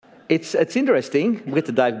it's interesting, we'll get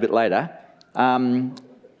to Dave a bit later,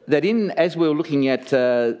 that as we were looking at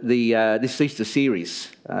this Easter series,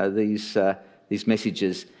 these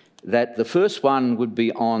messages, that the first one would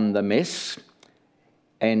be on the mess,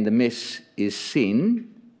 and the mess is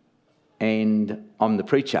sin, and I'm the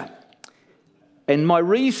preacher. And my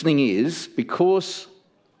reasoning is, because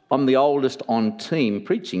I'm the oldest on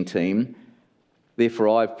preaching team,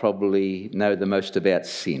 therefore I probably know the most about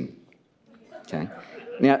sin. Okay.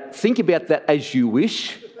 Now, think about that as you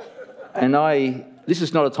wish. And this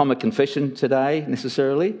is not a time of confession today,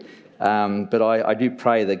 necessarily, but I do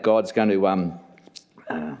pray that God's going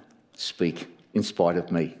to speak in spite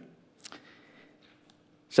of me.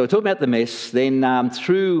 So we're talking about the mess, then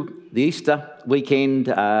through the Easter weekend,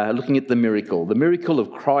 looking at the miracle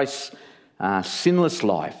of Christ's sinless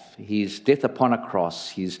life, his death upon a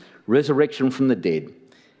cross, his resurrection from the dead.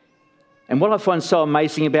 And what I find so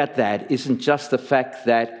amazing about that isn't just the fact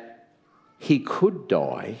that he could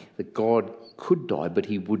die, that God could die, but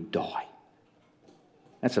he would die.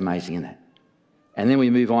 That's amazing, isn't it? And then we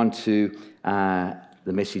move on to the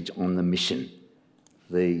message on the mission,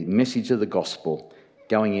 the message of the gospel,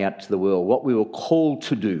 going out to the world, what we were called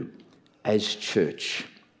to do as church.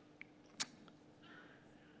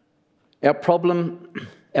 Our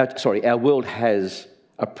world has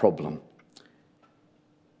a problem.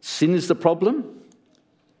 Sin is the problem.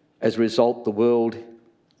 As a result, the world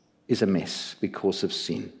is a mess because of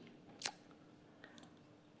sin.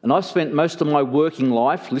 And I've spent most of my working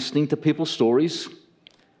life listening to people's stories,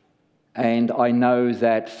 and I know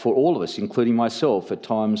that for all of us, including myself, at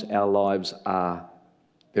times our lives are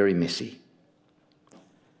very messy.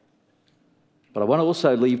 But I want to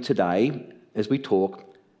also leave today, as we talk,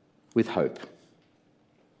 with hope.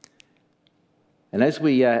 And as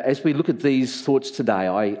we look at these thoughts today,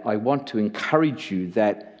 I want to encourage you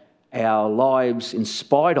that our lives, in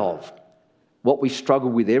spite of what we struggle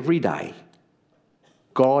with every day,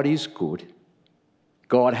 God is good.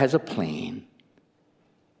 God has a plan.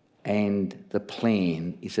 And the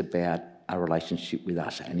plan is about a relationship with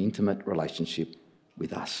us, an intimate relationship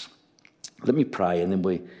with us. Let me pray and then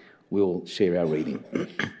we'll share our reading.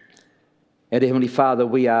 Our dear Heavenly Father,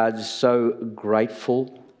 we are just so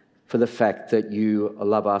grateful for the fact that you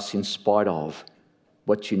love us in spite of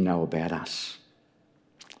what you know about us.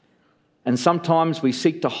 And sometimes we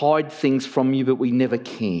seek to hide things from you, but we never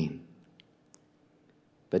can.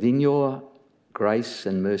 But in your grace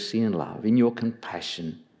and mercy and love, in your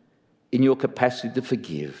compassion, in your capacity to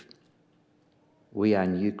forgive, we are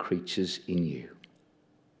new creatures in you.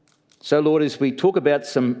 So, Lord, as we talk about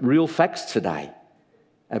some real facts today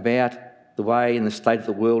about the way and the state of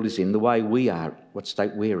the world is in, the way we are, what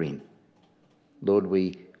state we're in, Lord,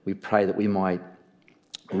 we pray that we might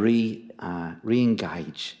re-engage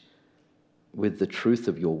with the truth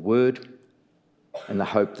of your word and the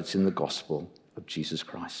hope that's in the gospel of Jesus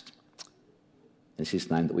Christ. It's his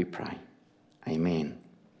name that we pray. Amen.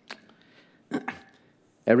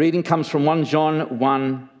 Our reading comes from 1 John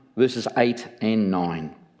 1, verses 8 and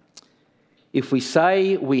 9. If we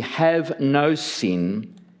say we have no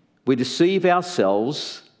sin, we deceive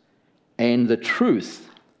ourselves, and the truth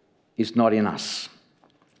is not in us.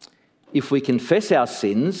 If we confess our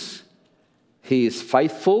sins, he is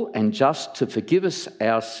faithful and just to forgive us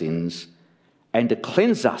our sins and to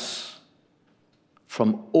cleanse us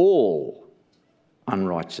from all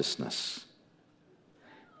unrighteousness.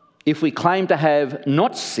 If we claim to have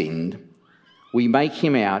not sinned, we make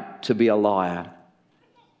him out to be a liar,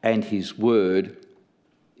 and his word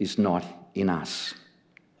is not in us.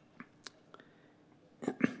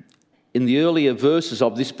 In the earlier verses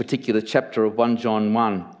of this particular chapter of 1 John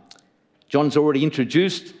 1, John's already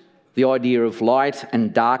introduced the idea of light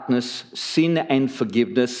and darkness, sin and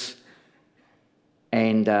forgiveness,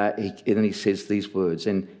 and then he says these words.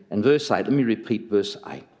 And verse 8, let me repeat verse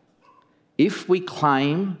 8. If we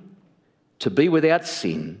claim to be without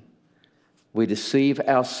sin, we deceive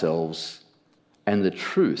ourselves, and the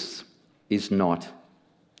truth is not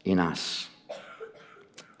in us.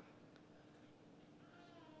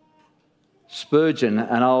 Spurgeon,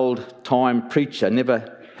 an old-time preacher,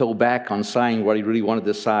 never held back on saying what he really wanted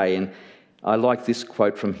to say, and I like this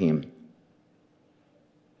quote from him.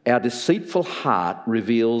 Our deceitful heart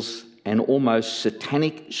reveals an almost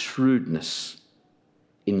satanic shrewdness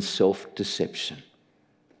in self-deception.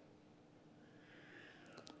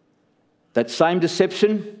 That same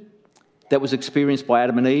deception that was experienced by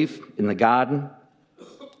Adam and Eve in the garden,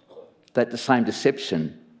 that the same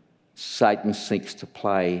deception Satan seeks to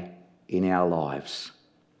play in our lives.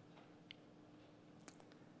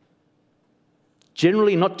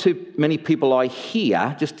 Generally, not too many people I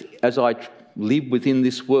hear, just as I live within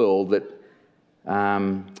this world that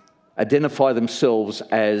identify themselves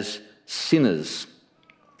as sinners.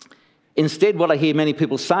 Instead, what I hear many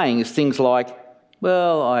people saying is things like,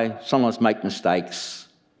 well, I sometimes make mistakes,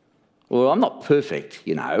 or I'm not perfect,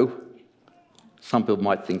 you know. Some people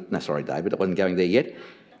might think, no, sorry, David, I wasn't going there yet.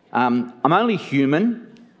 I'm only human.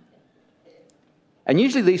 And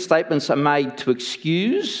usually these statements are made to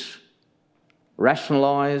excuse,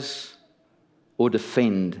 rationalise, or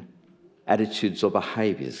defend attitudes or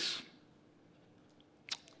behaviours.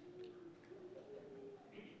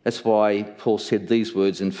 That's why Paul said these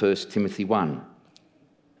words in 1 Timothy 1.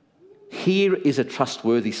 Here is a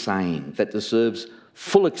trustworthy saying that deserves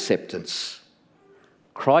full acceptance.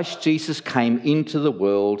 Christ Jesus came into the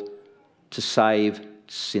world to save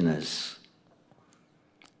sinners.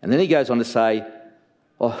 And then he goes on to say,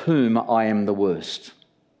 of whom I am the worst.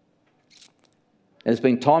 There's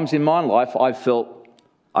been times in my life I've felt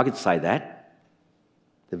I could say that.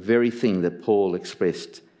 The very thing that Paul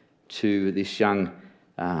expressed to this young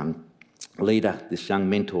leader, this young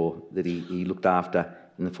mentor that he looked after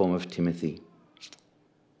in the form of Timothy.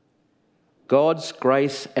 God's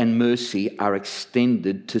grace and mercy are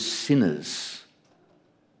extended to sinners,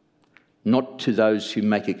 not to those who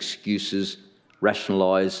make excuses,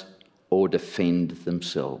 rationalise, or defend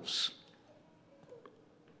themselves.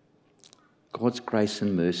 God's grace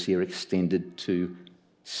and mercy are extended to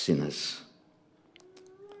sinners.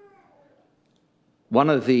 One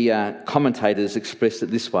of the commentators expressed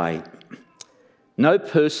it this way: no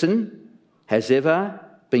person has ever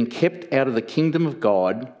been kept out of the kingdom of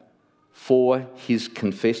God for his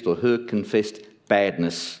confessed or her confessed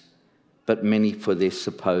badness, but many for their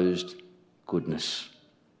supposed goodness.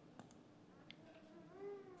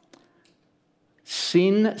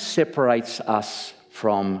 Sin separates us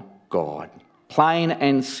from God, plain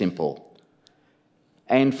and simple.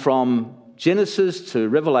 And from Genesis to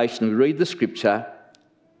Revelation, we read the scripture,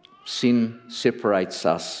 sin separates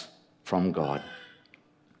us from God.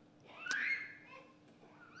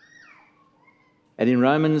 And in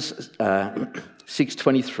Romans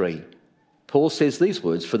 6:23, Paul says these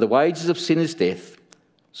words, for the wages of sin is death,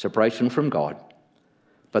 separation from God,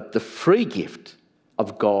 but the free gift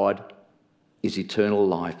of God is eternal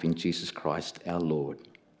life in Jesus Christ our Lord.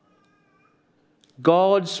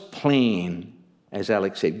 God's plan, as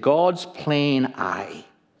Alex said, God's plan A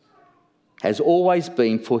has always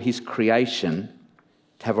been for his creation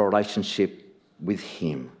to have a relationship with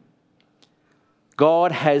him.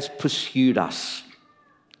 God has pursued us.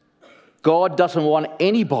 God doesn't want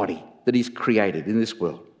anybody that he's created in this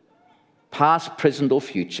world, past, present or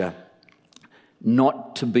future,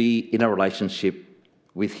 not to be in a relationship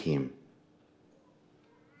with him.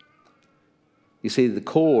 You see, the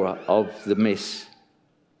core of the mess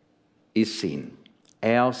is sin,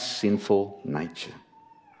 our sinful nature.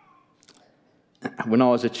 When I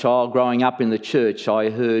was a child growing up in the church, I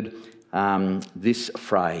heard this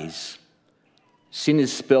phrase. Sin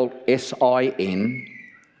is spelled S-I-N,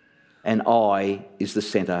 and I is the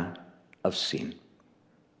centre of sin.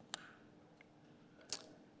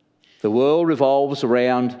 The world revolves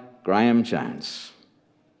around Graham Jones.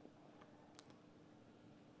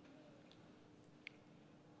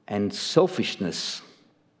 And selfishness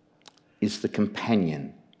is the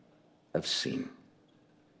companion of sin.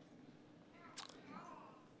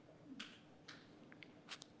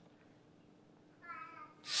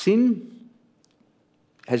 Sin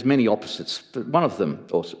has many opposites, but one of them,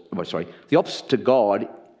 the opposite to God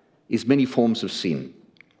is many forms of sin.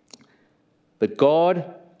 But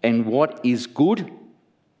God and what is good,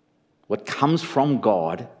 what comes from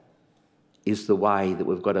God, is the way that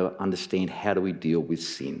we've got to understand how do we deal with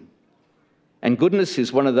sin. And goodness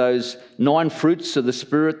is one of those 9 fruits of the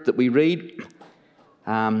Spirit that we read,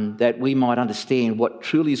 that we might understand what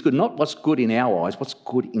truly is good, not what's good in our eyes, what's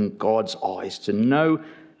good in God's eyes, to know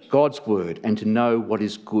God's word and to know what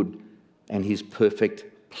is good and his perfect,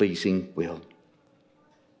 pleasing will.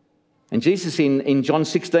 And Jesus in John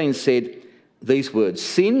 16 said these words,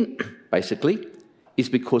 sin, basically, is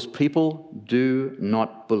because people do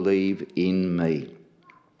not believe in me.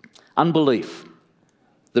 Unbelief,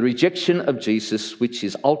 the rejection of Jesus, which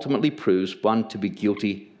is ultimately proves one to be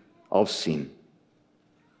guilty of sin.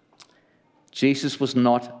 Jesus was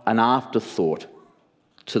not an afterthought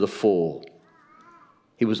to the fall.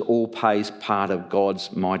 He was always part of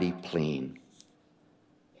God's mighty plan.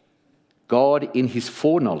 God, in his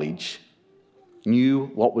foreknowledge,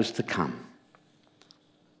 knew what was to come.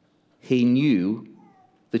 He knew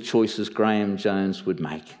the choices Graham Jones would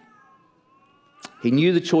make. He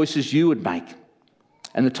knew the choices you would make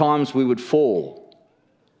and the times we would fall.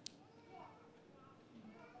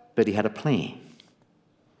 But he had a plan.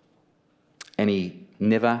 And he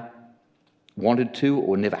never wanted to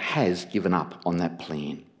or never has given up on that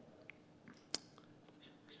plan.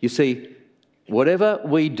 You see, whatever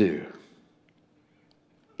we do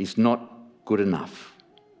is not good enough,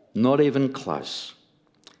 not even close.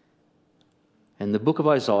 And the book of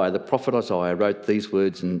Isaiah, the prophet Isaiah, wrote these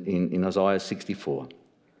words in Isaiah 64.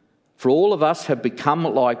 For all of us have become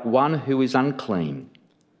like one who is unclean,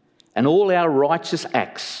 and all our righteous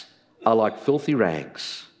acts are like filthy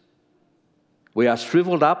rags. We are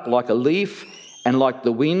shriveled up like a leaf, and like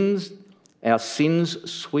the winds, our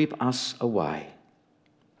sins sweep us away.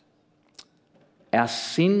 Our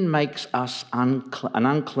sin makes us an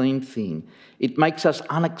unclean thing. It makes us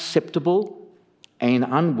unacceptable and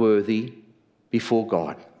unworthy before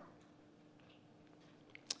God.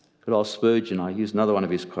 Good old Spurgeon, I use another one of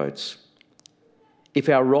his quotes. If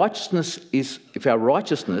our righteousness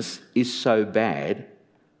is so bad,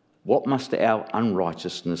 what must our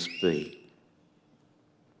unrighteousness be?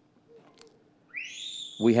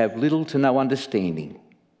 We have little to no understanding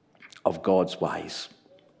of God's ways.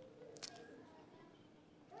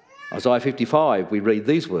 Isaiah 55, we read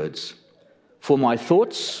these words, For my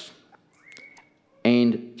thoughts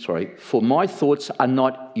are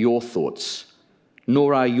not your thoughts,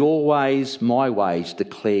 nor are your ways my ways,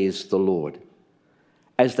 declares the Lord.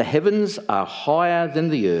 As the heavens are higher than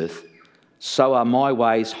the earth, so are my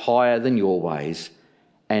ways higher than your ways,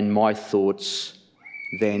 and my thoughts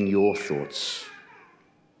than your thoughts.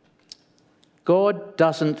 God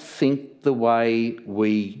doesn't think the way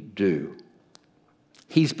we do.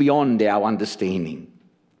 He's beyond our understanding.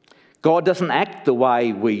 God doesn't act the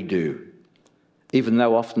way we do, even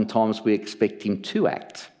though oftentimes we expect him to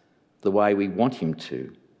act the way we want him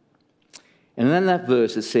to. And in that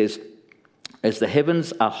verse it says, as the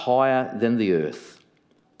heavens are higher than the earth.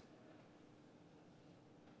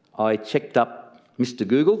 I checked up Mr.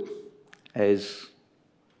 Google, as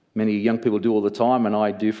many young people do all the time, and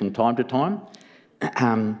I do from time to time,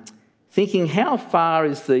 thinking how far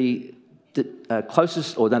is the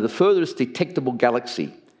furthest detectable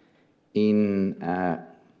galaxy in our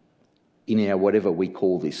whatever we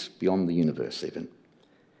call this, beyond the universe even.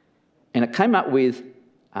 And it came up with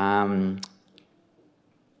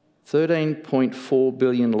 13.4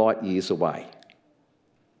 billion light years away.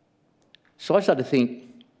 So I started to think,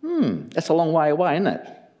 that's a long way away, isn't it?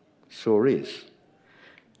 Sure is.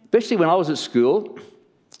 Especially when I was at school,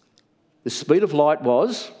 the speed of light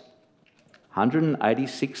was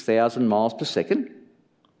 186,000 miles per second,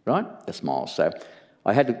 right? That's miles. So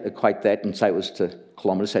I had to equate that and say it was to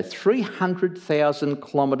kilometres. So 300,000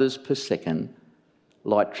 kilometres per second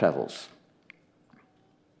light travels.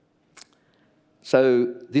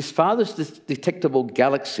 So this farthest detectable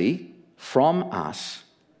galaxy from us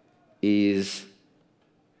is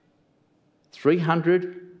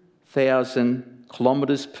 300,000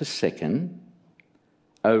 kilometres per second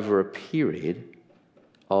over a period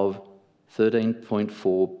of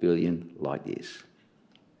 13.4 billion light years.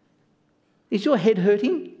 Is your head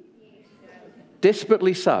hurting?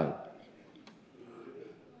 Desperately so.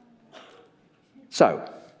 So,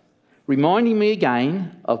 reminding me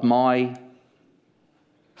again of my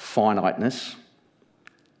finiteness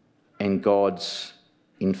and God's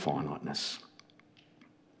infiniteness.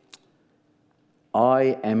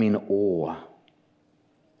 I am in awe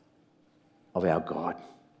of our God.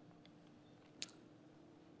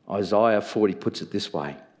 Isaiah 40 puts it this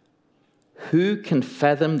way: who can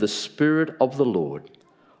fathom the Spirit of the Lord,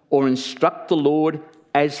 or instruct the Lord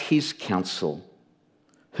as his counsel?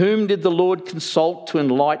 Whom did the Lord consult to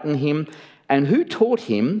enlighten him, and who taught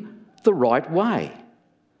him the right way?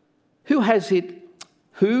 Who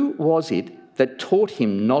was it that taught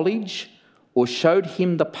him knowledge or showed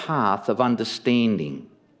him the path of understanding?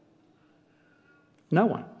 No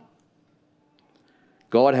one.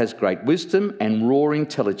 God has great wisdom and raw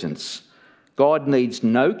intelligence. God needs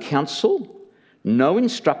no counsel, no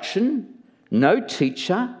instruction, no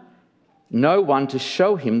teacher, no one to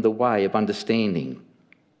show him the way of understanding.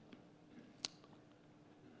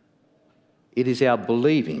 It is our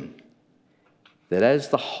believing that as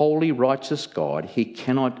the holy, righteous God, he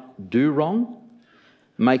cannot do wrong,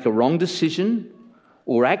 make a wrong decision,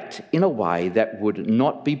 or act in a way that would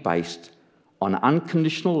not be based on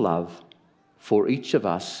unconditional love for each of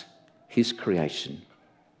us, his creation.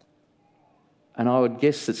 And I would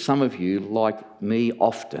guess that some of you, like me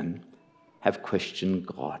often, have questioned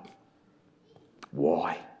God.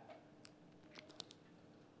 Why?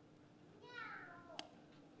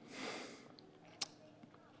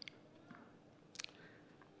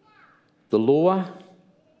 The law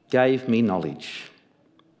gave me knowledge.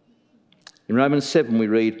 In Romans 7 we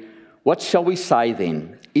read, "What shall we say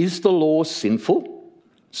then? Is the law sinful?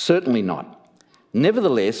 Certainly not.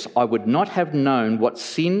 Nevertheless, I would not have known what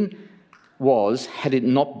sin was had it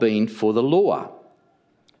not been for the law.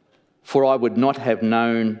 For I would not have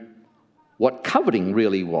known what coveting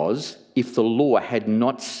really was if the law had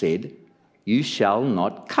not said, 'You shall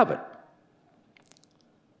not covet.'"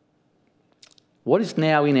 What is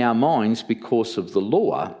now in our minds because of the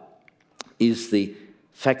law is the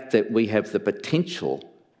fact that we have the potential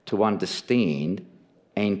to understand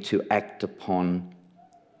and to act upon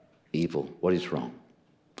evil, what is wrong.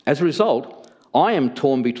 As a result, I am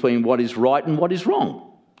torn between what is right and what is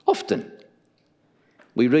wrong, often.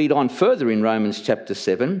 We read on further in Romans chapter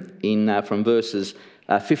 7, from verses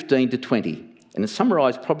 15 to 20, and it's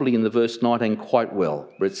summarised probably in the verse 19 quite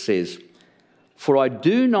well, where it says, "For I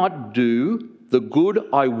do not do the good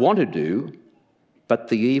I want to do, but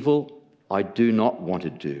the evil I do not want to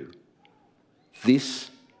do.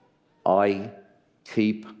 This I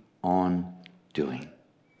keep on doing."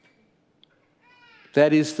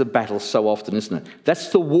 That is the battle so often, isn't it?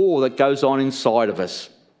 That's the war that goes on inside of us.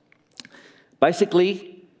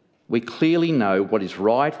 Basically, we clearly know what is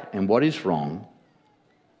right and what is wrong,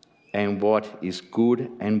 and what is good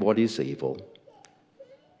and what is evil.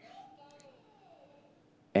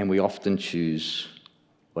 And we often choose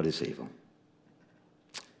what is evil.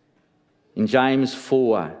 In James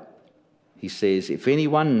 4, he says, if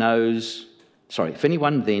anyone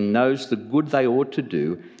then knows the good they ought to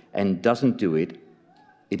do and doesn't do it,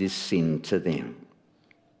 it is sin to them.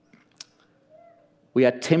 We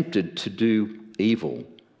are tempted to do evil,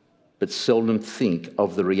 but seldom think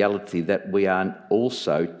of the reality that we are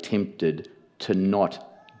also tempted to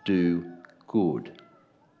not do good.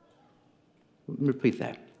 Let me repeat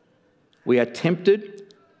that. We are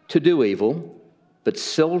tempted to do evil, but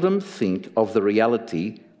seldom think of the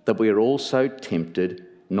reality that we are also tempted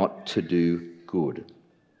not to do good.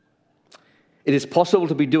 It is possible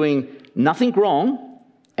to be doing nothing wrong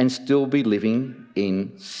and still be living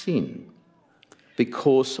in sin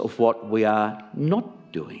because of what we are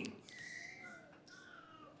not doing.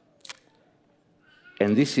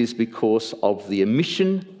 And this is because of the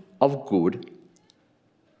omission of good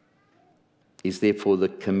is therefore the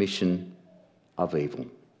commission of evil.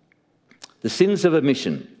 The sins of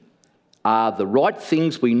omission are the right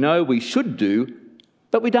things we know we should do,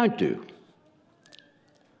 but we don't do.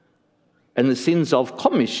 And the sins of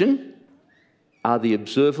commission are the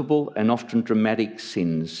observable and often dramatic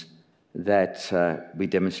sins that we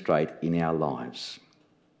demonstrate in our lives.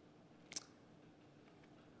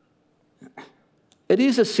 It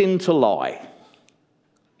is a sin to lie,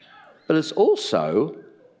 but it's also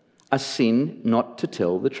a sin not to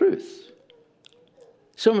tell the truth.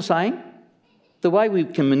 See what I'm saying? The way we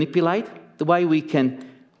can manipulate, the way we can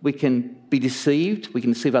be deceived, we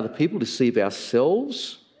can deceive other people, deceive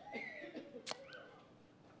ourselves.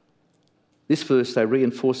 This verse, though,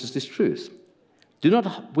 reinforces this truth. Do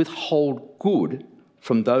not withhold good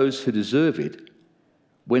from those who deserve it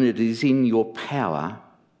when it is in your power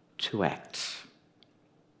to act.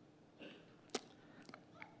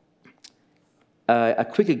 A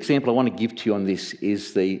quick example I want to give to you on this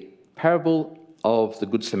is the parable of the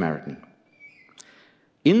Good Samaritan.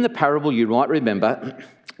 In the parable, you might remember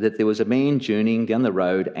that there was a man journeying down the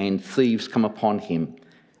road and thieves come upon him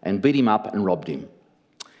and beat him up and robbed him.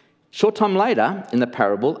 Short time later, in the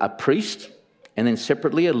parable, a priest and then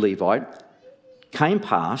separately a Levite came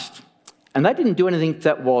past, and they didn't do anything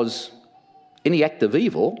that was any act of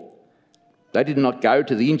evil. They did not go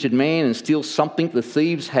to the injured man and steal something the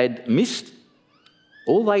thieves had missed.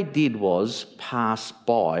 All they did was pass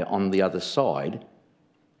by on the other side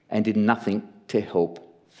and did nothing to help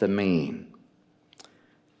the man.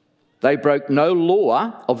 They broke no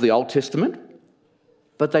law of the Old Testament,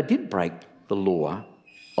 but they did break the law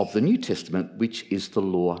of the New Testament, which is the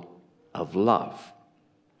law of love.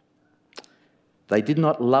 They did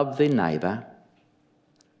not love their neighbour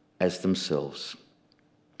as themselves.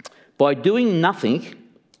 By doing nothing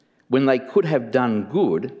when they could have done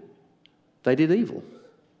good, they did evil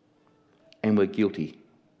and were guilty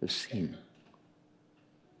of sin.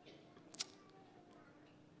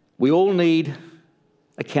 We all need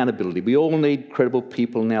accountability. We all need credible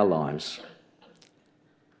people in our lives.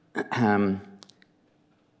 And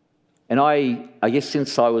I guess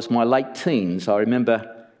since I was my late teens, I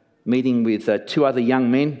remember meeting with two other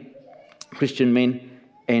young men, Christian men,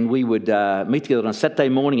 and we would meet together on a Saturday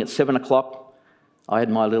morning at 7 o'clock. I had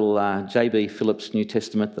my little J.B. Phillips New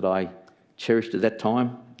Testament that I cherished at that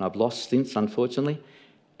time. I've lost since, unfortunately.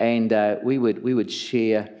 And we would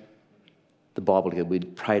share the Bible together.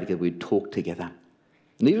 We'd pray together. We'd talk together.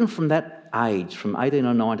 And even from that age, from 18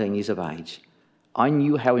 or 19 years of age, I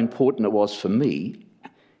knew how important it was for me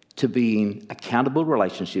to be in accountable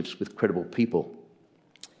relationships with credible people.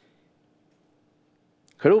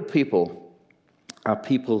 Credible people are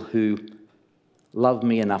people who love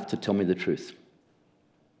me enough to tell me the truth.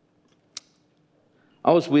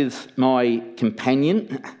 I was with my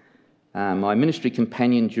companion, my ministry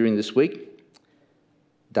companion during this week,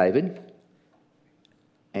 David,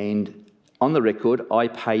 and on the record, I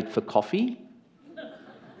paid for coffee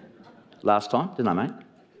last time, didn't I, mate?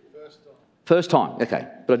 First time, okay,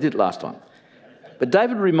 but I did it last time. But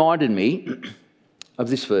David reminded me of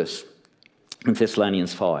this verse in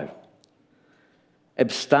Thessalonians 5.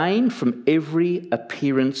 Abstain from every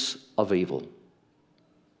appearance of evil,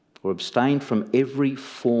 or abstain from every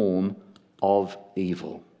form of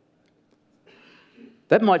evil.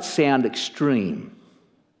 That might sound extreme.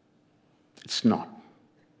 It's not.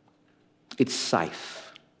 It's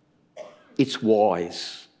safe. It's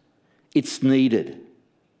wise. It's needed.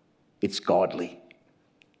 It's godly.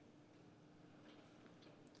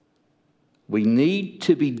 We need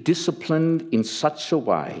to be disciplined in such a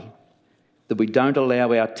way that we don't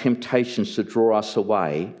allow our temptations to draw us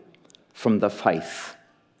away from the faith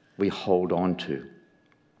we hold on to.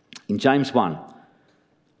 In James 1,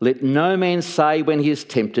 let no man say when he is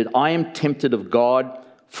tempted, I am tempted of God,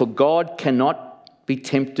 for God cannot be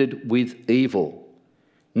tempted with evil.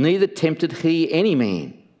 Neither tempted he any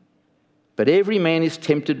man. But every man is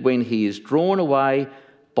tempted when he is drawn away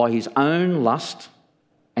by his own lust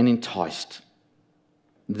and enticed.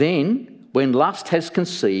 Then, when lust has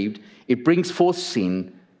conceived, it brings forth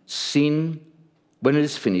sin. Sin, when it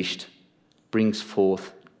is finished, brings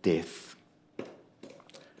forth death.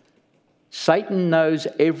 Satan knows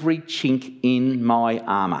every chink in my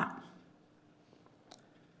armour.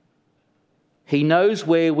 He knows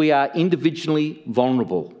where we are individually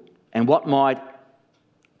vulnerable and what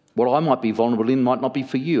I might be vulnerable in might not be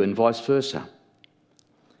for you, and vice versa.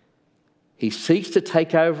 He seeks to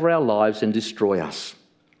take over our lives and destroy us.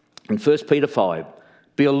 In 1 Peter 5,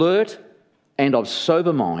 be alert and of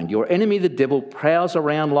sober mind. Your enemy, the devil, prowls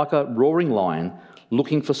around like a roaring lion,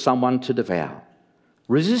 looking for someone to devour.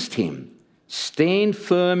 Resist him. Stand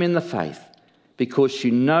firm in the faith, because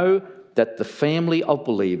you know that the family of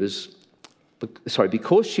believers throughout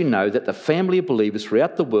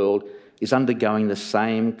the world is undergoing the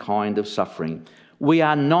same kind of suffering. We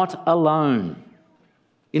are not alone.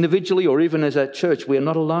 Individually or even as a church, we are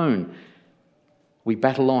not alone. We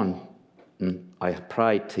battle on, and I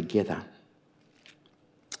pray together.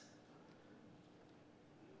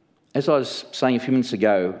 As I was saying a few minutes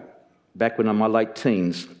ago, back when I'm in my late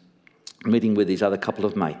teens, meeting with these other couple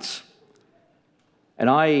of mates, and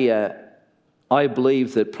I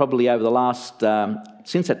believe that probably over the last,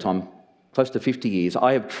 since that time, close to 50 years,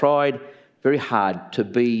 I have tried very hard to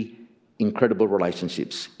be in credible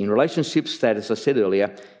relationships. In relationships that, as I said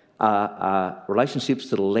earlier, are relationships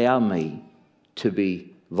that allow me to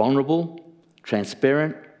be vulnerable,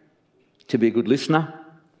 transparent, to be a good listener,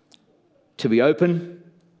 to be open,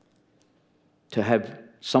 to have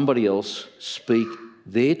somebody else speak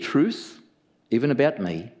their truth, even about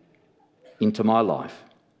me, into my life,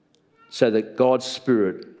 so that God's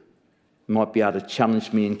Spirit might be able to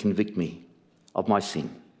challenge me and convict me of my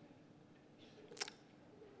sin.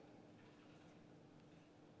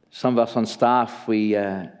 Some of us on staff, we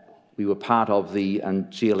were part of the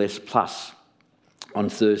GLS Plus on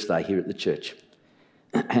Thursday here at the church.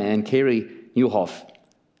 And Kerry Newhoff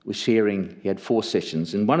was sharing, he had 4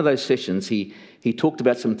 sessions. In one of those sessions, he talked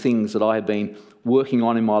about some things that I have been working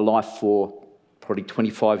on in my life for probably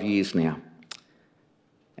 25 years now.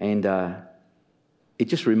 And it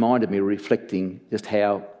just reminded me, reflecting just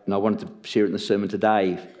how, and I wanted to share it in the sermon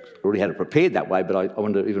today. I already had it prepared that way, but I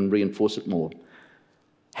wanted to even reinforce it more.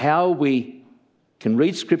 How we can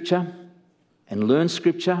read Scripture and learn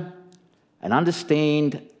Scripture and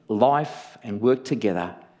understand life and work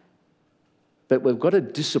together, but we've got a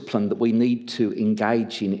discipline that we need to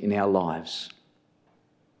engage in our lives.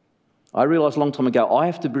 I realised a long time ago, I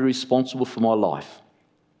have to be responsible for my life.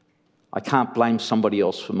 I can't blame somebody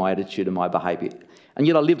else for my attitude and my behaviour. And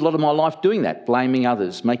yet I lived a lot of my life doing that, blaming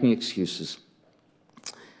others, making excuses.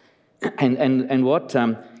 And what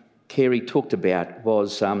Kerry talked about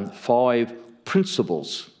was 5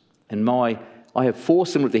 principles. And I have 4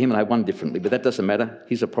 similar to him and I have 1 differently, but that doesn't matter.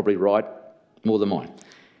 His are probably right more than mine.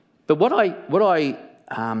 But what I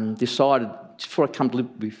decided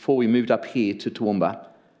before we moved up here to Toowoomba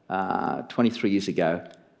 23 years ago,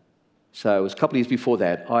 so it was a couple of years before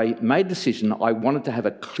that, I made a decision. I wanted to have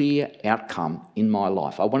a clear outcome in my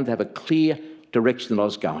life. I wanted to have a clear direction that I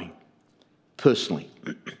was going, personally.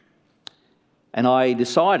 And I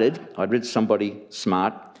decided, I'd read somebody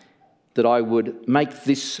smart, that I would make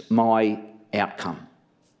this my outcome.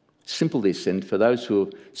 Simple this, and for those who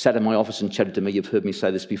have sat in my office and chatted to me, you've heard me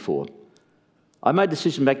say this before. I made a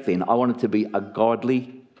decision back then. I wanted to be a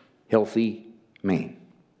godly, healthy man.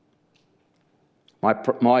 My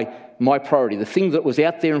priority, the thing that was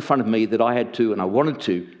out there in front of me that I had to and I wanted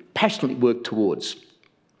to passionately work towards.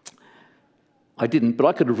 I didn't, but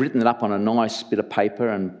I could have written it up on a nice bit of paper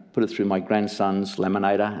and put it through my grandson's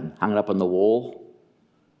laminator and hung it up on the wall.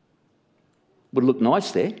 Would look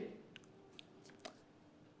nice there.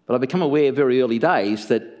 But I become aware very early days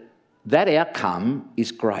that that outcome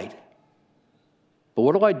is great. But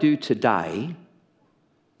what do I do today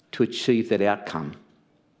to achieve that outcome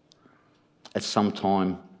at some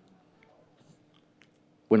time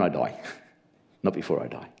when I die? Not before I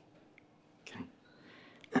die.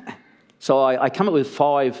 Okay. So I come up with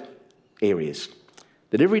 5 areas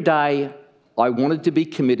that every day I wanted to be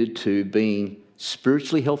committed to being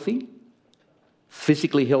spiritually healthy,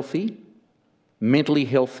 physically healthy, mentally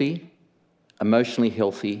healthy, emotionally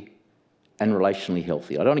healthy, and relationally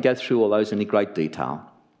healthy. I don't want to go through all those in any great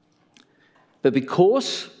detail. But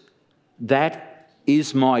because that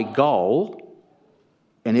is my goal,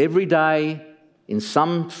 and every day in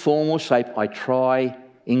some form or shape I try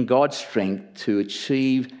in God's strength to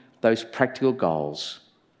achieve those practical goals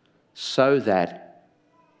so that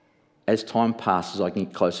as time passes I can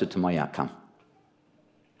get closer to my outcome.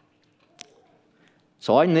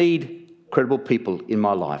 So I need credible people in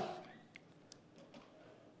my life.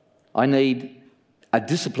 I need a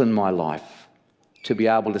discipline in my life to be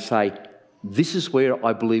able to say, this is where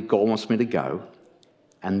I believe God wants me to go,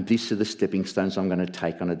 and these are the stepping stones I'm going to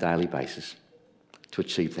take on a daily basis to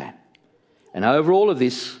achieve that. And over all of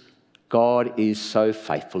this, God is so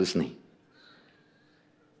faithful, isn't he?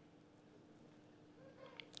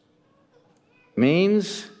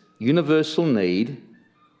 Man's universal need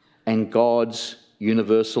and God's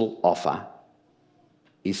universal offer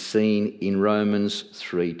is seen in Romans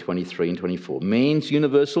 3:23 and 24. Man's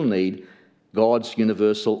universal need, God's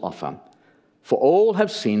universal offer. For all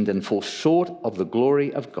have sinned and fall short of the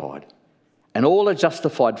glory of God, and all are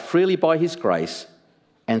justified freely by his grace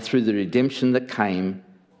and through the redemption that came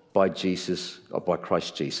by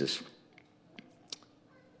Christ Jesus.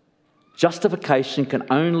 Justification can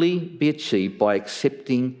only be achieved by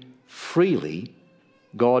accepting freely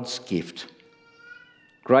God's gift,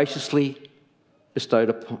 graciously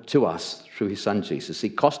bestowed to us through his son Jesus.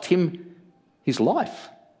 It cost him his life,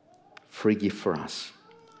 free gift for us.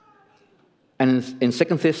 And in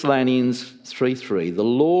 2 Thessalonians 3:3, the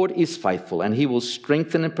Lord is faithful and he will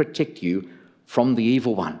strengthen and protect you from the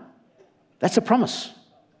evil one. That's a promise.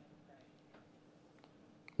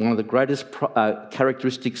 One of the greatest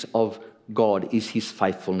characteristics of God is his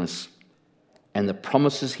faithfulness and the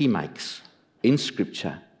promises he makes in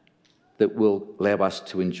Scripture that will allow us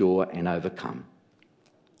to endure and overcome.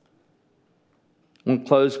 We'll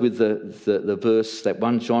close with the verse, that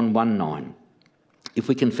 1 John 1:9. If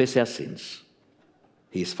we confess our sins,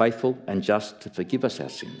 he is faithful and just to forgive us our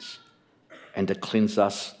sins and to cleanse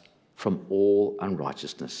us from all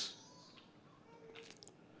unrighteousness.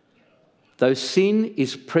 Though sin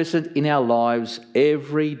is present in our lives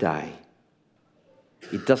every day,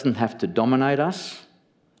 it doesn't have to dominate us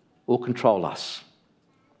or control us,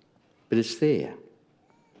 but it's there.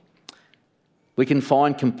 We can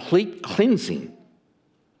find complete cleansing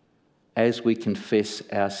as we confess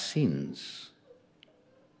our sins.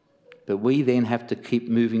 But we then have to keep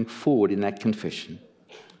moving forward in that confession.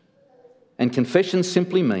 And confession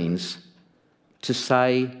simply means to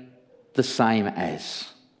say the same as.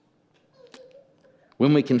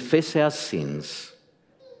 When we confess our sins,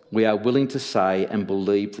 we are willing to say and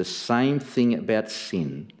believe the same thing about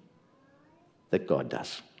sin that God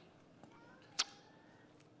does.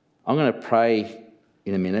 I'm going to pray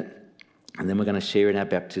in a minute, and then we're going to share in our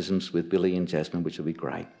baptisms with Billy and Jasmine, which will be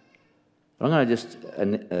great. But I'm going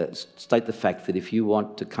to just state the fact that if you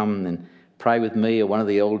want to come and pray with me or one of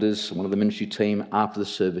the elders or one of the ministry team after the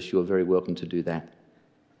service, you are very welcome to do that.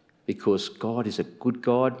 Because God is a good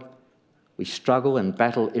God. We struggle and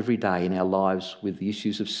battle every day in our lives with the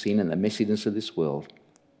issues of sin and the messiness of this world.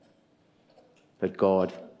 But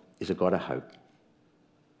God is a God of hope,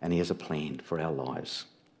 and he has a plan for our lives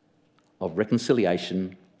of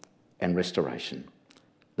reconciliation and restoration.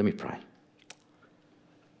 Let me pray.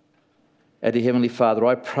 Our dear Heavenly Father,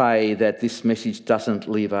 I pray that this message doesn't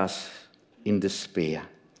leave us in despair.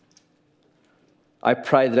 I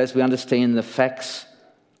pray that as we understand the facts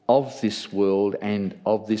of this world and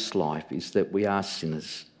of this life is that we are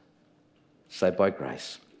sinners, saved by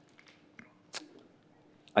grace.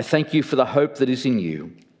 I thank you for the hope that is in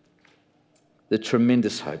you, the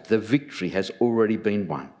tremendous hope. The victory has already been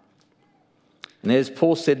won. And as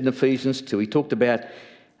Paul said in Ephesians 2, he talked about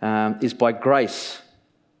is by grace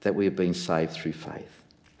that we have been saved through faith.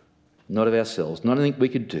 Not of ourselves, not anything we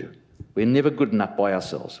could do. We're never good enough by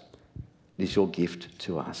ourselves. It is your gift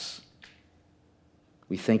to us.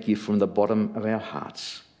 We thank you from the bottom of our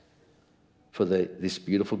hearts for this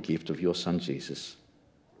beautiful gift of your Son, Jesus.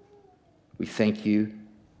 We thank you,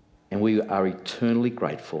 and we are eternally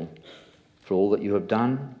grateful for all that you have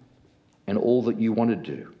done and all that you want to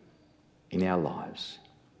do in our lives.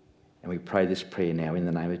 And we pray this prayer now in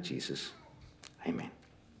the name of Jesus. Amen.